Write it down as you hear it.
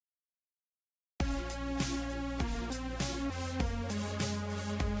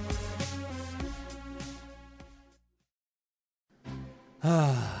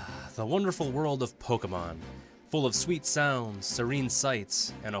The wonderful world of Pokémon, full of sweet sounds, serene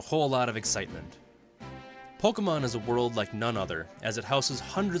sights, and a whole lot of excitement. Pokémon is a world like none other, as it houses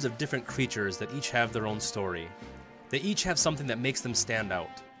hundreds of different creatures that each have their own story. They each have something that makes them stand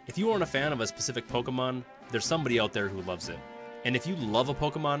out. If you aren't a fan of a specific Pokémon, there's somebody out there who loves it. And if you love a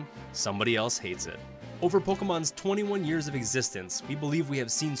Pokémon, somebody else hates it. Over Pokémon's 21 years of existence, we believe we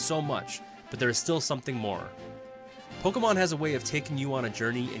have seen so much, but there is still something more. Pokémon has a way of taking you on a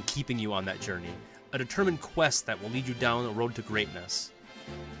journey and keeping you on that journey, a determined quest that will lead you down a road to greatness.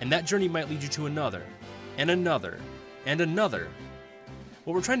 And that journey might lead you to another, and another, and another.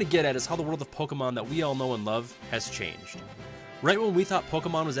 What we're trying to get at is how the world of Pokémon that we all know and love has changed. Right when we thought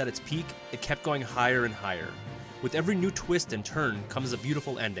Pokémon was at its peak, it kept going higher and higher. With every new twist and turn comes a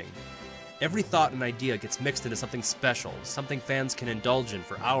beautiful ending. Every thought and idea gets mixed into something special, something fans can indulge in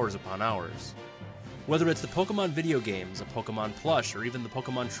for hours upon hours. Whether it's the Pokémon video games, a Pokémon plush, or even the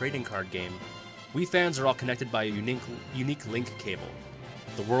Pokémon trading card game, we fans are all connected by a unique link cable,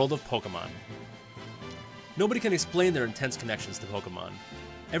 the world of Pokémon. Nobody can explain their intense connections to Pokémon.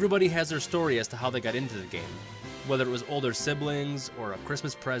 Everybody has their story as to how they got into the game, whether it was older siblings, or a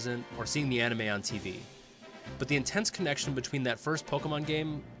Christmas present, or seeing the anime on TV. But the intense connection between that first Pokémon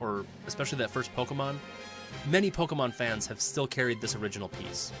game, or especially that first Pokémon, many Pokémon fans have still carried this original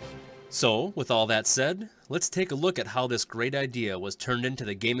piece. So, with all that said, let's take a look at how this great idea was turned into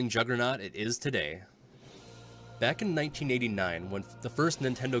the gaming juggernaut it is today. Back in 1989, when the first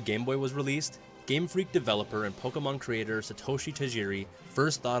Nintendo Game Boy was released, Game Freak developer and Pokémon creator Satoshi Tajiri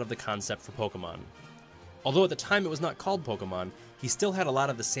first thought of the concept for Pokémon. Although at the time it was not called Pokémon, he still had a lot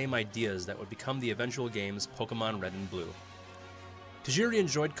of the same ideas that would become the eventual games Pokémon Red and Blue. Tajiri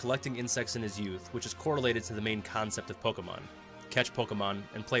enjoyed collecting insects in his youth, which is correlated to the main concept of Pokémon: catch Pokémon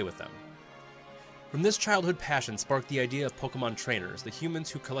and play with them. From this childhood passion sparked the idea of Pokémon trainers, the humans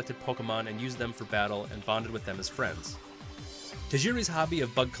who collected Pokémon and used them for battle and bonded with them as friends. Tajiri's hobby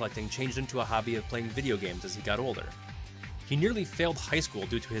of bug collecting changed into a hobby of playing video games as he got older. He nearly failed high school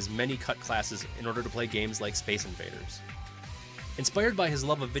due to his many cut classes in order to play games like Space Invaders. Inspired by his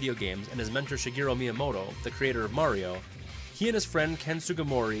love of video games and his mentor Shigeru Miyamoto, the creator of Mario, he and his friend Ken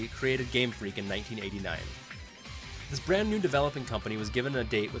Sugimori created Game Freak in 1989. This brand new developing company was given a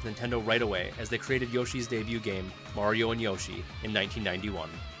date with Nintendo right away as they created Yoshi's debut game, Mario & Yoshi, in 1991.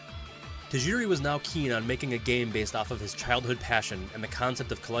 Tajiri was now keen on making a game based off of his childhood passion and the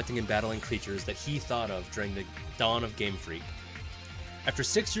concept of collecting and battling creatures that he thought of during the dawn of Game Freak. After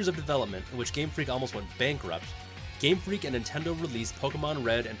 6 years of development, in which Game Freak almost went bankrupt, Game Freak and Nintendo released Pokémon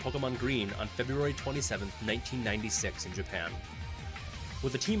Red and Pokémon Green on February 27, 1996 in Japan.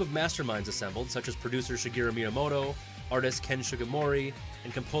 With a team of masterminds assembled, such as producer Shigeru Miyamoto, artist Ken Sugimori,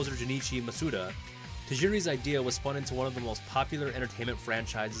 and composer Junichi Masuda, Tajiri's idea was spun into one of the most popular entertainment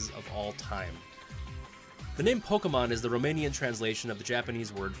franchises of all time. The name Pokémon is the Romanian translation of the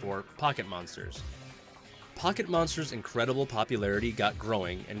Japanese word for pocket monsters. Pocket Monsters' incredible popularity got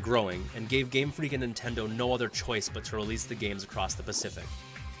growing and gave Game Freak and Nintendo no other choice but to release the games across the Pacific.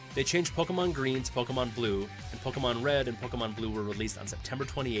 They changed Pokémon Green to Pokémon Blue, and Pokémon Red and Pokémon Blue were released on September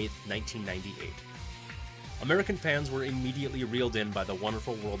 28, 1998. American fans were immediately reeled in by the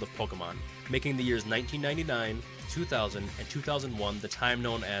wonderful world of Pokémon, making the years 1999, 2000, and 2001 the time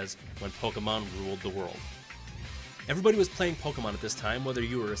known as when Pokémon ruled the world. Everybody was playing Pokémon at this time, whether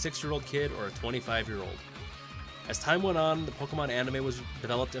you were a 6-year-old kid or a 25-year-old. As time went on, the Pokémon anime was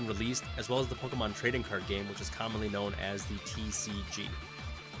developed and released, as well as the Pokémon trading card game, which is commonly known as the TCG.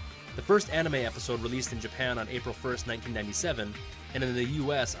 The first anime episode released in Japan on April 1, 1997, and in the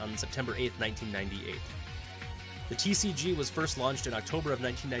US on September 8, 1998. The TCG was first launched in October of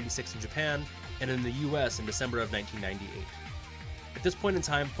 1996 in Japan, and in the US in December of 1998. At this point in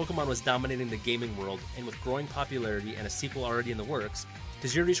time, Pokémon was dominating the gaming world, and with growing popularity and a sequel already in the works,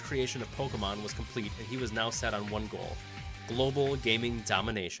 Tajiri's creation of Pokémon was complete, and he was now set on one goal: global gaming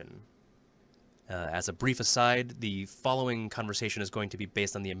domination. As a brief aside, the following conversation is going to be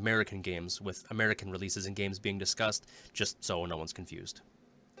based on the American games, with American releases and games being discussed, just so no one's confused.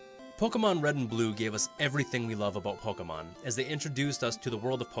 Pokémon Red and Blue gave us everything we love about Pokémon, as they introduced us to the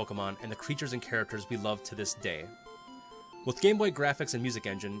world of Pokémon and the creatures and characters we love to this day. With Game Boy graphics and music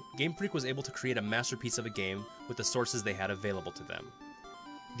engine, Game Freak was able to create a masterpiece of a game with the sources they had available to them.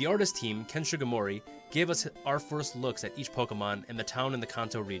 The artist team, Ken Sugimori, gave us our first looks at each Pokémon in the town in the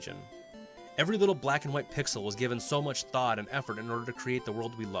Kanto region. Every little black and white pixel was given so much thought and effort in order to create the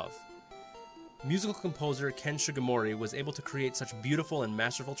world we love. Musical composer Ken Sugimori was able to create such beautiful and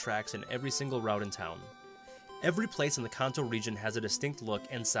masterful tracks in every single route in town. Every place in the Kanto region has a distinct look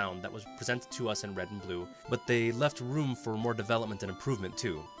and sound that was presented to us in Red and Blue, but they left room for more development and improvement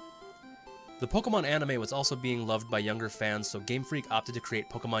too. The Pokémon anime was also being loved by younger fans, so Game Freak opted to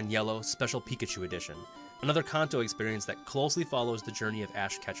create Pokémon Yellow Special Pikachu Edition, another Kanto experience that closely follows the journey of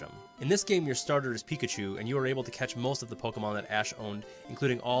Ash Ketchum. In this game, your starter is Pikachu, and you are able to catch most of the Pokémon that Ash owned,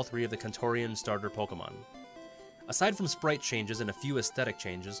 including all 3 of the Kantorian starter Pokémon. Aside from sprite changes and a few aesthetic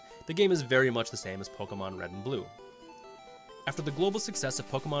changes, the game is very much the same as Pokémon Red and Blue. After the global success of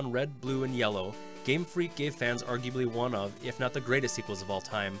Pokémon Red, Blue, and Yellow, Game Freak gave fans arguably one of, if not the greatest sequels of all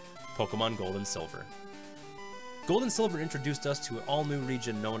time, Pokémon Gold and Silver. Gold and Silver introduced us to an all-new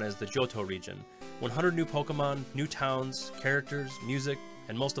region known as the Johto region, 100 new Pokémon, new towns, characters, music,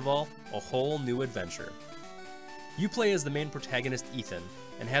 and most of all, a whole new adventure. You play as the main protagonist Ethan,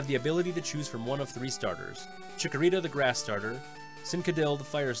 and have the ability to choose from one of 3 starters, Chikorita the Grass starter, Cincadil the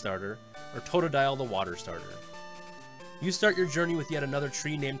Fire starter, or Totodile the Water starter. You start your journey with yet another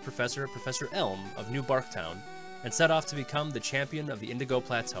tree named Professor Elm of New Barktown, and set off to become the champion of the Indigo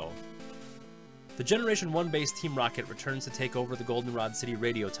Plateau. The Generation 1 based Team Rocket returns to take over the Goldenrod City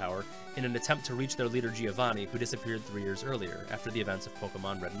radio tower in an attempt to reach their leader Giovanni, who disappeared 3 years earlier after the events of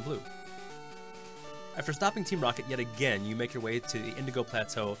Pokémon Red and Blue. After stopping Team Rocket yet again, you make your way to the Indigo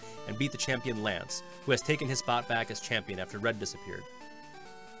Plateau and beat the champion Lance, who has taken his spot back as champion after Red disappeared.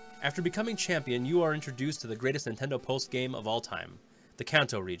 After becoming champion, you are introduced to the greatest Nintendo post-game of all time, the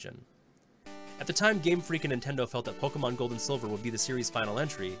Kanto region. At the time, Game Freak and Nintendo felt that Pokémon Gold and Silver would be the series' final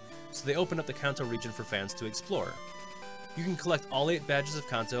entry, so they opened up the Kanto region for fans to explore. You can collect all 8 badges of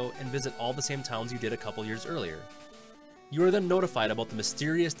Kanto and visit all the same towns you did a couple years earlier. You are then notified about the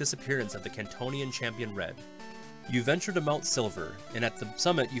mysterious disappearance of the Cantonian champion Red. You venture to Mount Silver, and at the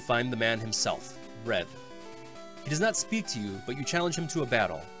summit you find the man himself, Red. He does not speak to you, but you challenge him to a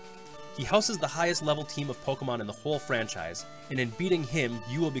battle. He houses the highest level team of Pokémon in the whole franchise, and in beating him,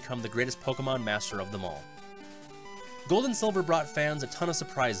 you will become the greatest Pokémon master of them all. Gold and Silver brought fans a ton of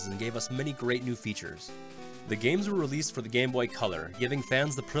surprises and gave us many great new features. The games were released for the Game Boy Color, giving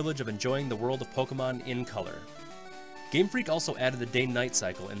fans the privilege of enjoying the world of Pokémon in color. Game Freak also added the day-night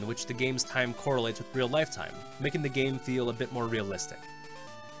cycle in which the game's time correlates with real-life time, making the game feel a bit more realistic.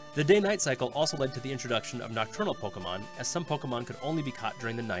 The day-night cycle also led to the introduction of nocturnal Pokémon, as some Pokémon could only be caught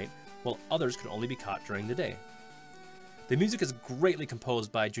during the night, while others could only be caught during the day. The music is greatly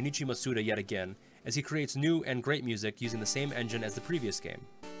composed by Junichi Masuda yet again, as he creates new and great music using the same engine as the previous game.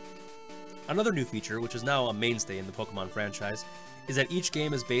 Another new feature, which is now a mainstay in the Pokémon franchise, is that each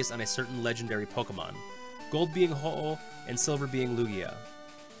game is based on a certain legendary Pokémon, Gold being Ho-Oh and Silver being Lugia.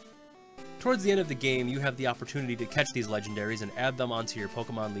 Towards the end of the game, you have the opportunity to catch these legendaries and add them onto your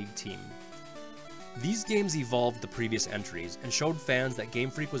Pokémon League team. These games evolved the previous entries and showed fans that Game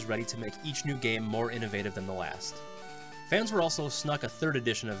Freak was ready to make each new game more innovative than the last. Fans were also snuck a 3rd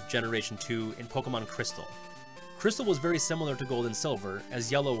edition of Generation 2 in Pokémon Crystal. Crystal was very similar to Gold and Silver, as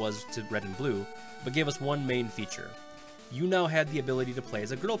Yellow was to Red and Blue, but gave us one main feature. You now had the ability to play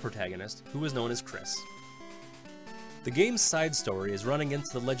as a girl protagonist, who was known as Chris. The game's side story is running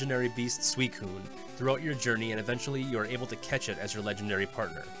into the legendary beast Suicune throughout your journey, and eventually you are able to catch it as your legendary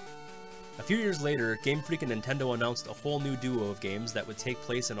partner. A few years later, Game Freak and Nintendo announced a whole new duo of games that would take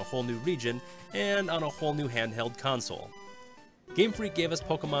place in a whole new region and on a whole new handheld console. Game Freak gave us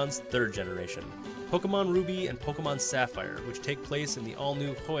Pokemon's 3rd generation, Pokemon Ruby and Pokemon Sapphire, which take place in the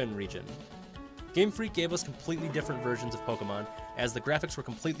all-new Hoenn region. Game Freak gave us completely different versions of Pokemon, as the graphics were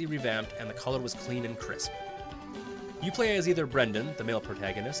completely revamped and the color was clean and crisp. You play as either Brendan, the male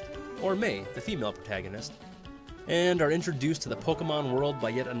protagonist, or May, the female protagonist, and are introduced to the Pokemon world by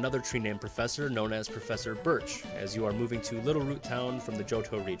yet another tree-named professor known as Professor Birch, as you are moving to Little Root Town from the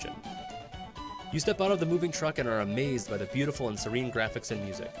Johto region. You step out of the moving truck and are amazed by the beautiful and serene graphics and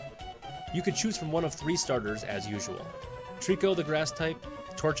music. You can choose from one of 3 starters as usual: Trico the Grass type,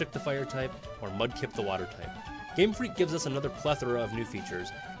 Torchic the Fire type, or Mudkip the Water type. Game Freak gives us another plethora of new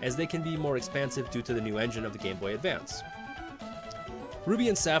features, as they can be more expansive due to the new engine of the Game Boy Advance. Ruby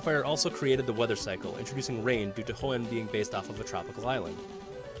and Sapphire also created the weather cycle, introducing rain due to Hoenn being based off of a tropical island.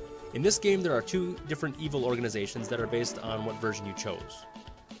 In this game, there are 2 different evil organizations that are based on what version you chose.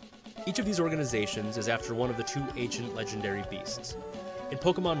 Each of these organizations is after one of the 2 ancient legendary beasts. In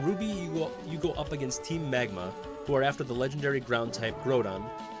Pokemon Ruby, you go up against Team Magma, who are after the legendary ground-type Groudon,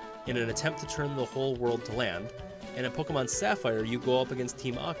 in an attempt to turn the whole world to land, and in Pokemon Sapphire, you go up against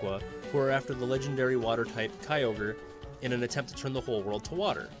Team Aqua, who are after the legendary water-type Kyogre, in an attempt to turn the whole world to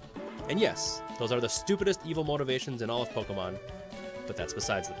water. And yes, those are the stupidest evil motivations in all of Pokemon, but that's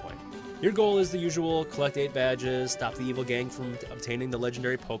besides the point. Your goal is the usual: collect 8 badges, stop the evil gang from obtaining the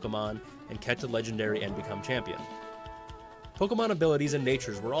legendary Pokemon, and catch a legendary and become champion. Pokemon abilities and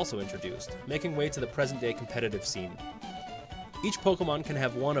natures were also introduced, making way to the present-day competitive scene. Each Pokemon can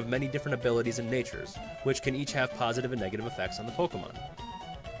have one of many different abilities and natures, which can each have positive and negative effects on the Pokemon.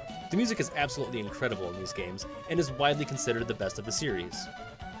 The music is absolutely incredible in these games, and is widely considered the best of the series.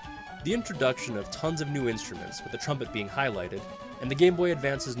 The introduction of tons of new instruments, with the trumpet being highlighted, and the Game Boy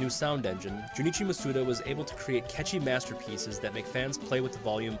Advance's new sound engine, Junichi Masuda was able to create catchy masterpieces that make fans play with the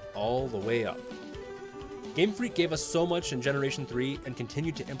volume all the way up. Game Freak gave us so much in Generation 3 and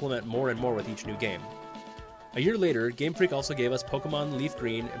continued to implement more and more with each new game. A year later, Game Freak also gave us Pokémon Leaf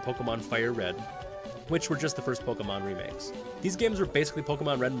Green and Pokémon Fire Red, which were just the first Pokémon remakes. These games were basically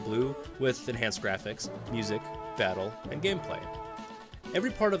Pokémon Red and Blue with enhanced graphics, music, battle, and gameplay. Every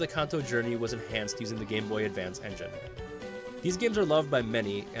part of the Kanto journey was enhanced using the Game Boy Advance engine. These games are loved by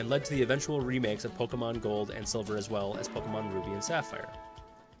many and led to the eventual remakes of Pokémon Gold and Silver as well as Pokémon Ruby and Sapphire.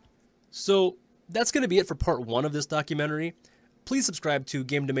 So that's going to be it for part 1 of this documentary. Please subscribe to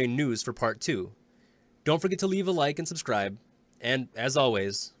Game Domain News for part 2. Don't forget to leave a like and subscribe, and as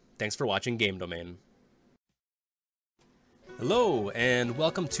always, thanks for watching Game Domain. Hello, and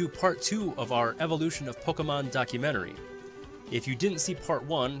welcome to part 2 of our Evolution of Pokemon documentary. If you didn't see part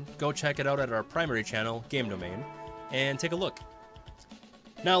 1, go check it out at our primary channel, Game Domain, and take a look.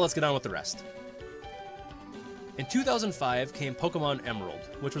 Now let's get on with the rest. In 2005 came Pokemon Emerald,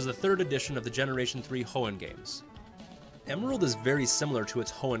 which was the 3rd edition of the Generation 3 Hoenn games. Emerald is very similar to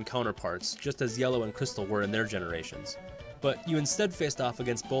its Hoenn counterparts, just as Yellow and Crystal were in their generations, but you instead faced off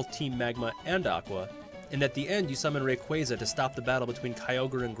against both Team Magma and Aqua, and at the end you summon Rayquaza to stop the battle between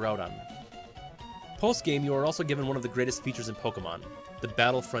Kyogre and Groudon. Post-game, you are also given one of the greatest features in Pokemon, the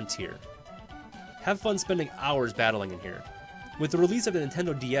Battle Frontier. Have fun spending hours battling in here. With the release of the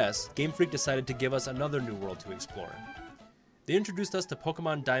Nintendo DS, Game Freak decided to give us another new world to explore. They introduced us to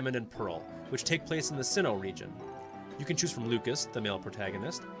Pokemon Diamond and Pearl, which take place in the Sinnoh region. You can choose from Lucas, the male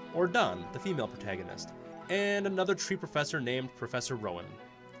protagonist, or Dawn, the female protagonist, and another tree professor named Professor Rowan.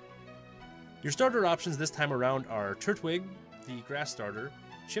 Your starter options this time around are Turtwig, the grass starter,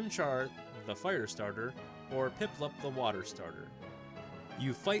 Chimchar, the fire starter, or Piplup, the water starter.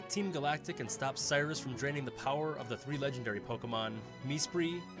 You fight Team Galactic and stop Cyrus from draining the power of the 3 legendary Pokemon,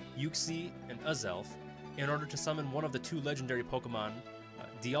 Mesprit, Uxie, and Azelf, in order to summon one of the 2 legendary Pokemon,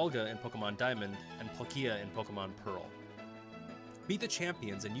 Dialga in Pokemon Diamond, and Palkia in Pokemon Pearl. Beat the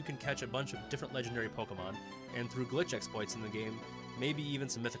champions and you can catch a bunch of different legendary Pokemon, and through glitch exploits in the game, maybe even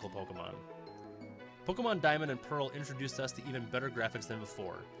some mythical Pokemon. Pokemon Diamond and Pearl introduced us to even better graphics than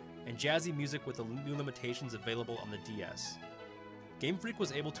before, and jazzy music with the new limitations available on the DS. Game Freak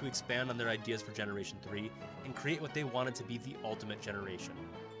was able to expand on their ideas for Generation 3 and create what they wanted to be the ultimate generation.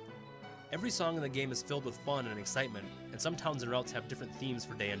 Every song in the game is filled with fun and excitement, and some towns and routes have different themes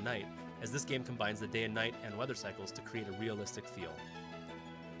for day and night, as this game combines the day and night and weather cycles to create a realistic feel.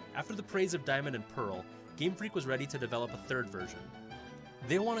 After the praise of Diamond and Pearl, Game Freak was ready to develop a 3rd version.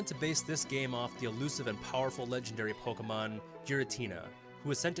 They wanted to base this game off the elusive and powerful legendary Pokemon Giratina, who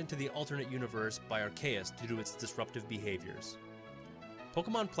was sent into the alternate universe by Arceus due to its disruptive behaviors.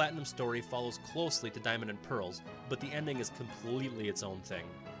 Pokemon Platinum's story follows closely to Diamond and Pearl's, but the ending is completely its own thing.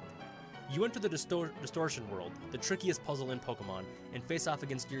 You enter the Distortion World, the trickiest puzzle in Pokemon, and face off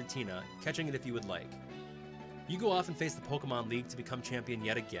against Giratina, catching it if you would like. You go off and face the Pokemon League to become champion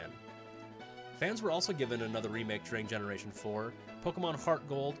yet again. Fans were also given another remake during Generation 4, Pokemon Heart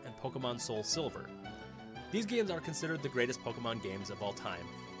Gold and Pokemon Soul Silver. These games are considered the greatest Pokemon games of all time,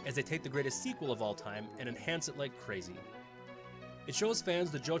 as they take the greatest sequel of all time and enhance it like crazy. It shows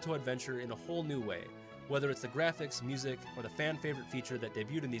fans the Johto adventure in a whole new way, whether it's the graphics, music, or the fan-favorite feature that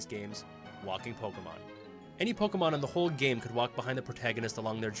debuted in these games, walking Pokemon. Any Pokemon in the whole game could walk behind the protagonist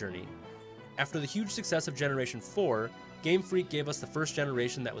along their journey. After the huge success of Generation 4, Game Freak gave us the first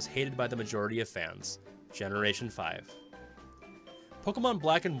generation that was hated by the majority of fans, Generation 5. Pokemon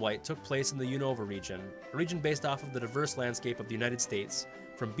Black and White took place in the Unova region, a region based off of the diverse landscape of the United States,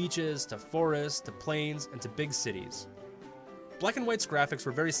 from beaches to forests to plains and to big cities. Black and White's graphics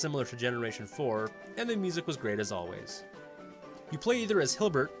were very similar to Generation 4, and the music was great as always. You play either as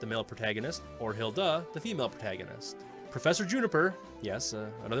Hilbert, the male protagonist, or Hilda, the female protagonist. Professor Juniper, yes,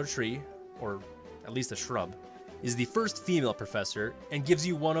 another tree, or at least a shrub, is the first female professor and gives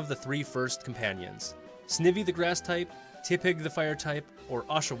you one of the 3 first companions: Snivy the grass type, Tipig the fire type, or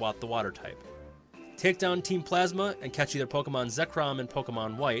Oshawott the water type. Take down Team Plasma and catch either Pokemon Zekrom in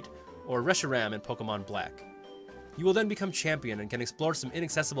Pokemon White, or Reshiram in Pokemon Black. You will then become champion and can explore some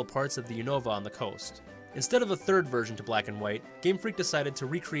inaccessible parts of the Unova on the coast. Instead of a third version to Black and White, Game Freak decided to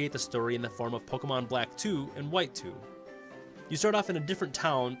recreate the story in the form of Pokémon Black 2 and White 2. You start off in a different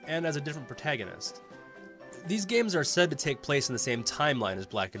town and as a different protagonist. These games are said to take place in the same timeline as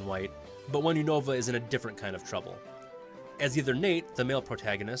Black and White, but when Unova is in a different kind of trouble. As either Nate, the male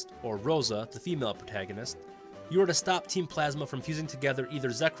protagonist, or Rosa, the female protagonist, you are to stop Team Plasma from fusing together either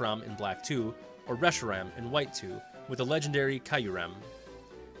Zekrom in Black 2 or Reshiram in White 2 with the legendary Kyurem.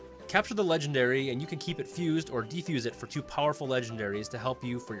 Capture the legendary and you can keep it fused or defuse it for 2 powerful legendaries to help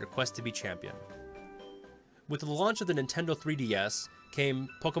you for your quest to be champion. With the launch of the Nintendo 3DS came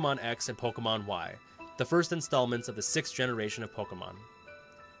Pokémon X and Pokémon Y, the first installments of the 6th generation of Pokémon.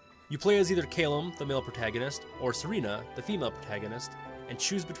 You play as either Calum, the male protagonist, or Serena, the female protagonist, and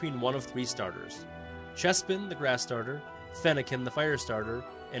choose between one of 3 starters. Chespin, the grass starter, Fennekin, the fire starter,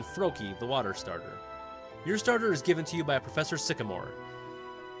 and Froakie, the water starter. Your starter is given to you by Professor Sycamore.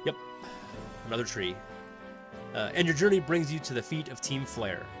 Yep, another tree. And your journey brings you to the feet of Team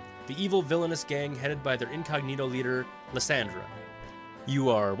Flare, the evil villainous gang headed by their incognito leader, Lysandra. You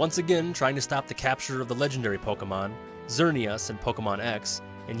are once again trying to stop the capture of the legendary Pokemon, Xerneas in Pokemon X,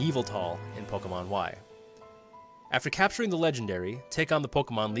 and Yveltal in Pokemon Y. After capturing the legendary, take on the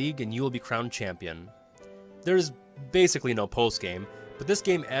Pokemon League and you will be crowned champion. There's basically no post-game, but this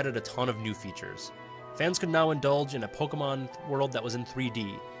game added a ton of new features. Fans could now indulge in a Pokemon world that was in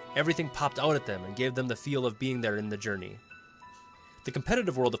 3D. Everything popped out at them and gave them the feel of being there in the journey. The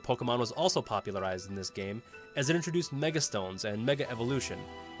competitive world of Pokemon was also popularized in this game, as it introduced Mega Stones and Mega Evolution,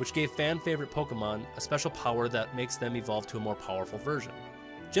 which gave fan-favorite Pokemon a special power that makes them evolve to a more powerful version.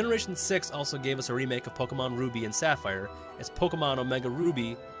 Generation 6 also gave us a remake of Pokemon Ruby and Sapphire as Pokemon Omega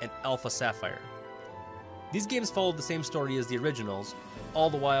Ruby and Alpha Sapphire. These games followed the same story as the originals, all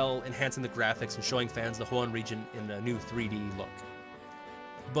the while enhancing the graphics and showing fans the Hoenn region in a new 3D look.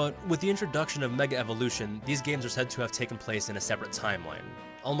 But with the introduction of Mega Evolution, these games are said to have taken place in a separate timeline,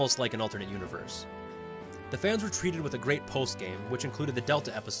 almost like an alternate universe. The fans were treated with a great post-game, which included the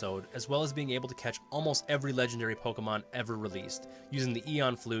Delta episode, as well as being able to catch almost every legendary Pokemon ever released, using the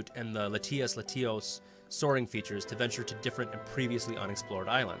Eon Flute and the Latios soaring features to venture to different and previously unexplored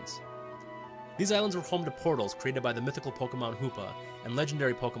islands. These islands were home to portals created by the mythical Pokemon Hoopa, and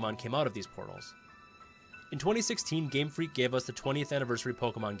legendary Pokemon came out of these portals. In 2016, Game Freak gave us the 20th anniversary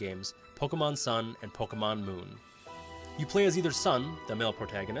Pokemon games, Pokemon Sun and Pokemon Moon. You play as either Sun, the male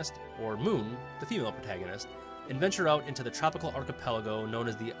protagonist, or Moon, the female protagonist, and venture out into the tropical archipelago known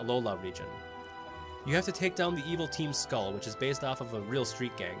as the Alola region. You have to take down the evil Team Skull, which is based off of a real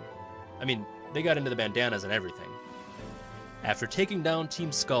street gang. I mean, they got into the bandanas and everything. After taking down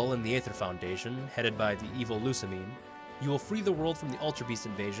Team Skull and the Aether Foundation, headed by the evil Lusamine, you will free the world from the Ultra Beast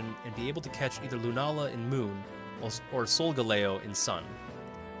invasion and be able to catch either Lunala in Moon or Solgaleo in Sun.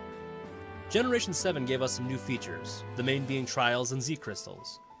 Generation 7 gave us some new features, the main being Trials and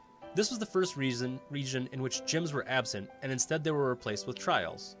Z-Crystals. This was the first region in which gyms were absent, and instead they were replaced with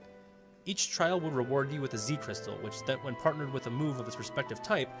Trials. Each trial will reward you with a Z-Crystal, which when partnered with a move of its respective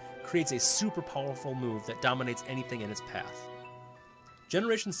type, creates a super powerful move that dominates anything in its path.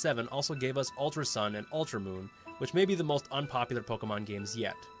 Generation 7 also gave us Ultra Sun and Ultra Moon, which may be the most unpopular Pokemon games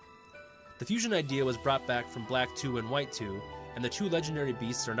yet. The fusion idea was brought back from Black 2 and White 2, and the 2 legendary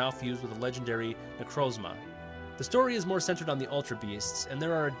beasts are now fused with a legendary Necrozma. The story is more centered on the Ultra Beasts, and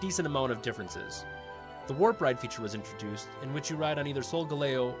there are a decent amount of differences. The Warp Ride feature was introduced, in which you ride on either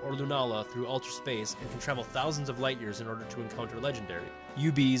Solgaleo or Lunala through Ultra Space and can travel thousands of light years in order to encounter legendary,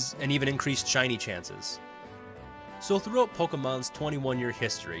 UBs, and even increased shiny chances. So throughout Pokemon's 21-year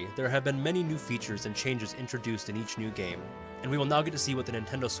history, there have been many new features and changes introduced in each new game, and we will now get to see what the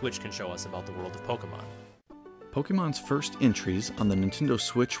Nintendo Switch can show us about the world of Pokemon. Pokemon's first entries on the Nintendo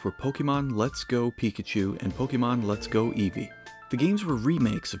Switch were Pokemon Let's Go Pikachu and Pokemon Let's Go Eevee. The games were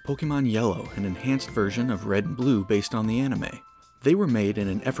remakes of Pokemon Yellow, an enhanced version of Red and Blue based on the anime. They were made in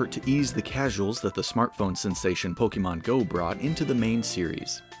an effort to ease the casuals that the smartphone sensation Pokemon Go brought into the main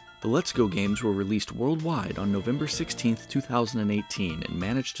series. The Let's Go games were released worldwide on November 16, 2018 and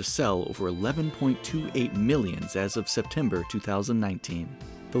managed to sell over 11.28 million as of September 2019.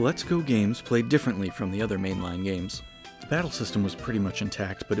 The Let's Go games played differently from the other mainline games. The battle system was pretty much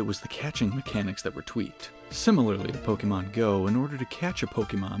intact, but it was the catching mechanics that were tweaked. Similarly to Pokemon Go, in order to catch a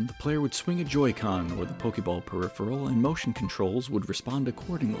Pokemon, the player would swing a Joy-Con or the Pokeball peripheral and motion controls would respond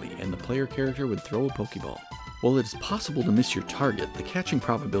accordingly and the player character would throw a Pokeball. While it is possible to miss your target, the catching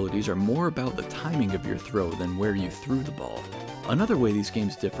probabilities are more about the timing of your throw than where you threw the ball. Another way these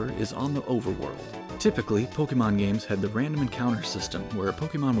games differ is on the overworld. Typically, Pokemon games had the random encounter system, where a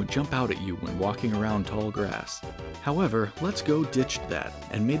Pokemon would jump out at you when walking around tall grass. However, Let's Go ditched that,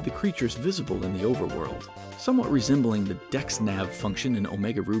 and made the creatures visible in the overworld. Somewhat resembling the Dex Nav function in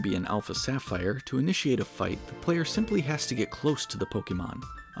Omega Ruby and Alpha Sapphire, to initiate a fight, the player simply has to get close to the Pokemon.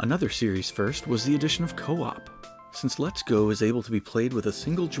 Another series first was the addition of co-op. Since Let's Go is able to be played with a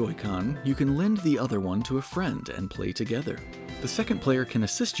single Joy-Con, you can lend the other one to a friend and play together. The second player can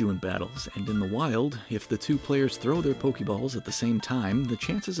assist you in battles, and in the wild, if the two players throw their Pokeballs at the same time, the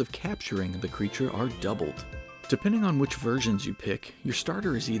chances of capturing the creature are doubled. Depending on which versions you pick, your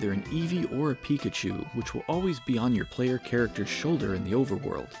starter is either an Eevee or a Pikachu, which will always be on your player character's shoulder in the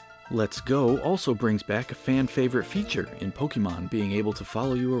overworld. Let's Go also brings back a fan favorite feature in Pokemon being able to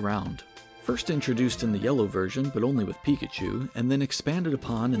follow you around. First introduced in the yellow version, but only with Pikachu, and then expanded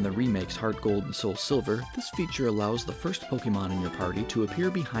upon in the remakes Heart Gold and Soul Silver, this feature allows the first Pokemon in your party to appear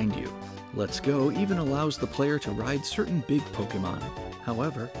behind you. Let's Go even allows the player to ride certain big Pokemon.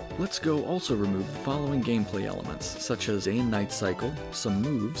 However, Let's Go also removed the following gameplay elements, such as day and night cycle, some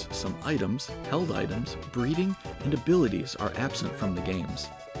moves, some items, held items, breeding, and abilities are absent from the games.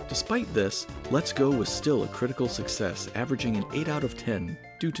 Despite this, Let's Go was still a critical success, averaging an 8 out of 10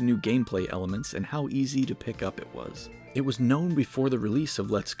 due to new gameplay elements and how easy to pick up it was. It was known before the release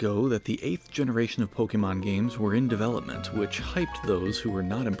of Let's Go that the 8th generation of Pokemon games were in development, which hyped those who were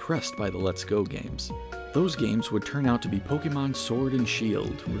not impressed by the Let's Go games. Those games would turn out to be Pokémon Sword and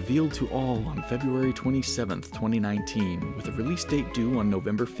Shield, revealed to all on February 27, 2019, with a release date due on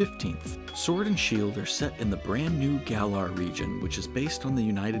November 15th. Sword and Shield are set in the brand new Galar region, which is based on the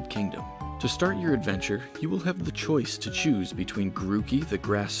United Kingdom. To start your adventure, you will have the choice to choose between Grookey, the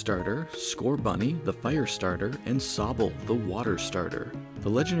Grass Starter, Scorbunny, the Fire Starter, and Sobble, the Water Starter. The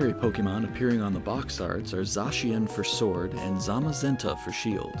legendary Pokemon appearing on the box arts are Zacian for Sword and Zamazenta for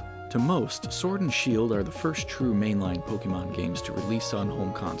Shield. To most, Sword and Shield are the first true mainline Pokemon games to release on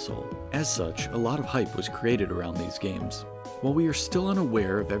home console. As such, a lot of hype was created around these games. While we are still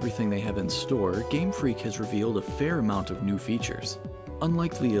unaware of everything they have in store, Game Freak has revealed a fair amount of new features.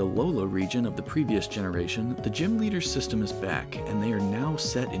 Unlike the Alola region of the previous generation, the Gym Leader system is back, and they are now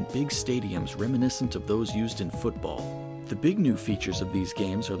set in big stadiums reminiscent of those used in football. The big new features of these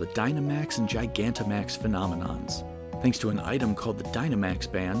games are the Dynamax and Gigantamax phenomenons. Thanks to an item called the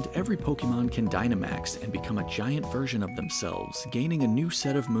Dynamax Band, every Pokemon can Dynamax and become a giant version of themselves, gaining a new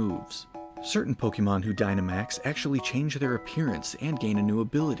set of moves. Certain Pokemon who Dynamax actually change their appearance and gain a new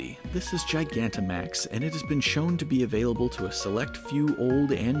ability. This is Gigantamax, and it has been shown to be available to a select few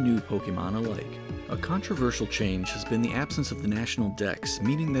old and new Pokemon alike. A controversial change has been the absence of the National Dex,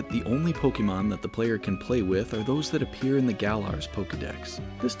 meaning that the only Pokemon that the player can play with are those that appear in the Galar's Pokedex.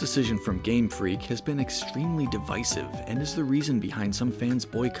 This decision from Game Freak has been extremely divisive, and is the reason behind some fans'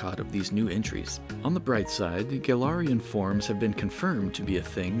 boycott of these new entries. On the bright side, Galarian forms have been confirmed to be a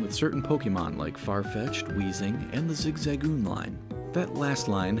thing with certain Pokemon like Farfetch'd, Weezing, and the Zigzagoon line. That last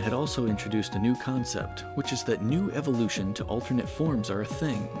line had also introduced a new concept, which is that new evolution to alternate forms are a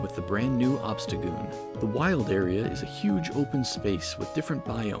thing with the brand new Obstagoon. The wild area is a huge open space with different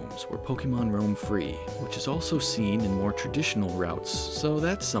biomes where Pokemon roam free, which is also seen in more traditional routes, so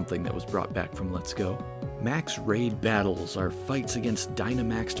that's something that was brought back from Let's Go. Max Raid Battles are fights against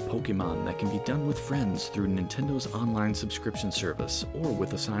Dynamaxed Pokemon that can be done with friends through Nintendo's online subscription service, or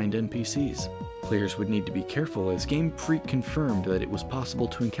with assigned NPCs. Players would need to be careful, as Game Freak confirmed that it was possible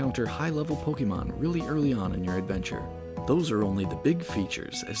to encounter high-level Pokemon really early on in your adventure. Those are only the big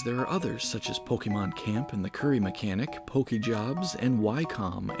features, as there are others such as Pokemon Camp and the Curry Mechanic, Pokejobs, and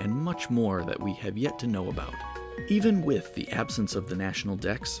YCOM, and much more that we have yet to know about. Even with the absence of the National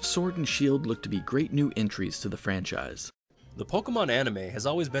Dex, Sword and Shield look to be great new entries to the franchise. The Pokemon anime has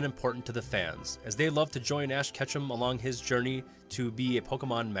always been important to the fans, as they love to join Ash Ketchum along his journey to be a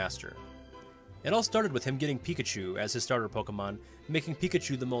Pokemon master. It all started with him getting Pikachu as his starter Pokemon, making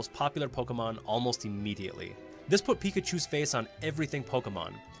Pikachu the most popular Pokemon almost immediately. This put Pikachu's face on everything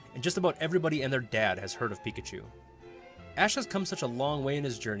Pokemon, and just about everybody and their dad has heard of Pikachu. Ash has come such a long way in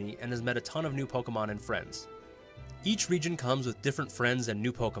his journey and has met a ton of new Pokemon and friends. Each region comes with different friends and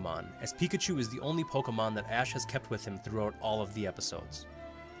new Pokemon, as Pikachu is the only Pokemon that Ash has kept with him throughout all of the episodes.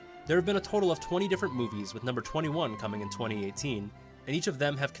 There have been a total of 20 different movies, with number 21 coming in 2018, and each of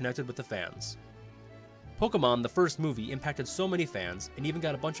them have connected with the fans. Pokémon, the first movie, impacted so many fans, and even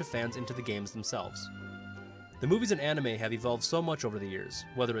got a bunch of fans into the games themselves. The movies and anime have evolved so much over the years,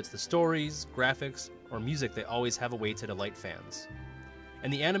 whether it's the stories, graphics, or music, they always have a way to delight fans.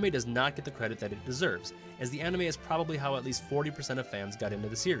 And the anime does not get the credit that it deserves, as the anime is probably how at least 40% of fans got into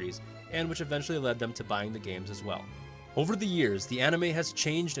the series, and which eventually led them to buying the games as well. Over the years, the anime has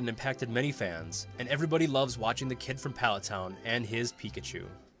changed and impacted many fans, and everybody loves watching the kid from Pallet Town and his Pikachu.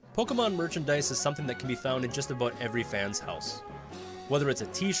 Pokemon merchandise is something that can be found in just about every fan's house. Whether it's a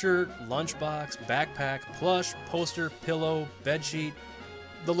t-shirt, lunchbox, backpack, plush, poster, pillow, bedsheet,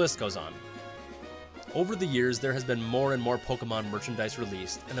 the list goes on. Over the years, there has been more and more Pokemon merchandise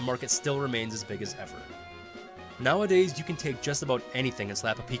released, and the market still remains as big as ever. Nowadays, you can take just about anything and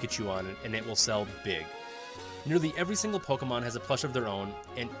slap a Pikachu on it, and it will sell big. Nearly every single Pokemon has a plush of their own,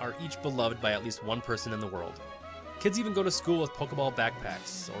 and are each beloved by at least one person in the world. Kids even go to school with Pokeball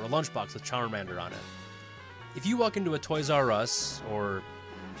backpacks, or a lunchbox with Charmander on it. If you walk into a Toys R Us, or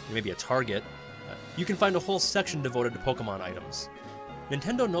maybe a Target, you can find a whole section devoted to Pokemon items.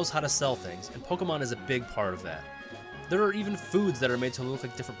 Nintendo knows how to sell things, and Pokemon is a big part of that. There are even foods that are made to look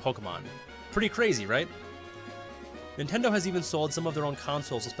like different Pokemon. Pretty crazy, right? Nintendo has even sold some of their own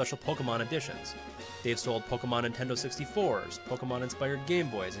consoles with special Pokemon editions. They've sold Pokemon Nintendo 64s, Pokemon-inspired Game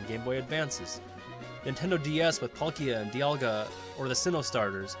Boys and Game Boy Advances, Nintendo DS with Palkia and Dialga or the Sinnoh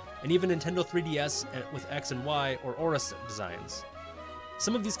starters, and even Nintendo 3DS with X and Y or Aura designs.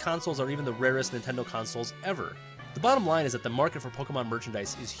 Some of these consoles are even the rarest Nintendo consoles ever. The bottom line is that the market for Pokemon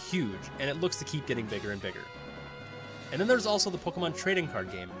merchandise is huge, and it looks to keep getting bigger and bigger. And then there's also the Pokemon trading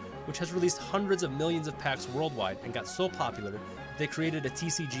card game, which has released hundreds of millions of packs worldwide and got so popular that they created a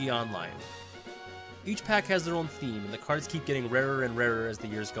TCG online. Each pack has their own theme, and the cards keep getting rarer and rarer as the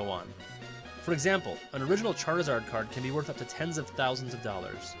years go on. For example, an original Charizard card can be worth up to tens of thousands of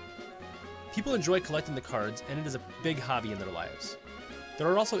dollars. People enjoy collecting the cards, and it is a big hobby in their lives. There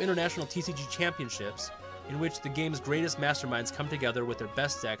are also international TCG championships, in which the game's greatest masterminds come together with their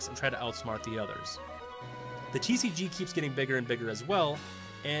best decks and try to outsmart the others. The TCG keeps getting bigger and bigger as well,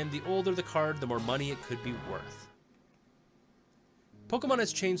 and the older the card, the more money it could be worth. Pokemon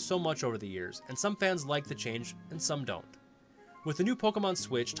has changed so much over the years, and some fans like the change and some don't. With the new Pokemon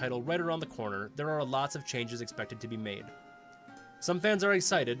Switch title right around the corner, there are lots of changes expected to be made. Some fans are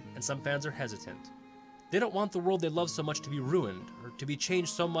excited, and some fans are hesitant. They don't want the world they love so much to be ruined, or to be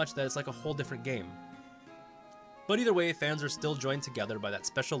changed so much that it's like a whole different game. But either way, fans are still joined together by that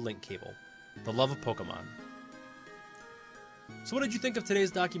special link cable, the love of Pokemon. So what did you think of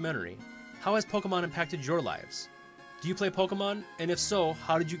today's documentary? How has Pokemon impacted your lives? Do you play Pokemon? And if so,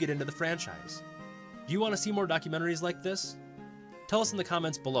 how did you get into the franchise? Do you want to see more documentaries like this? Tell us in the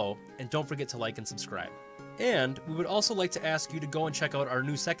comments below, and don't forget to like and subscribe. And we would also like to ask you to go and check out our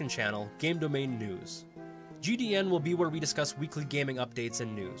new second channel, Game Domain News. GDN will be where we discuss weekly gaming updates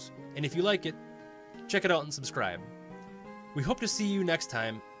and news. And if you like it, check it out and subscribe. We hope to see you next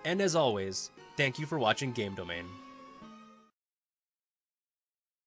time, and as always, thank you for watching Game Domain.